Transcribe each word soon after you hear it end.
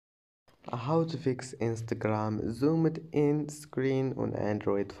How to fix Instagram zoomed in screen on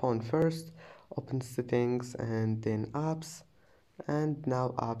Android phone. First open settings and then apps, and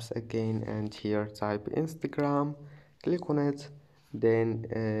now apps again, and here type Instagram, click on it, then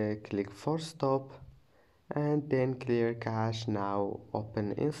click force stop and then clear cache. Now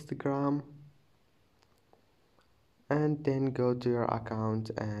open Instagram and then go to your account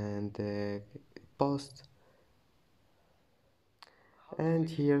and post, and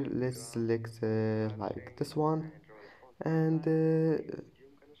here let's select like this one, and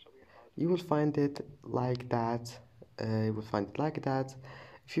you will find it like that. You will find it like that.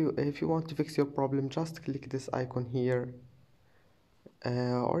 If you want to fix your problem, just click this icon here,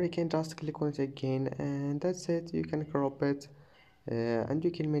 or you can just click on it again, and that's it. You can crop it, and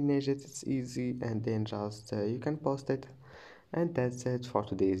you can manage it. It's easy, and then just you can post it. And that's it for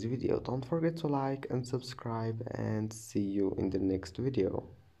today's video. Don't forget to like and subscribe, and see you in the next video.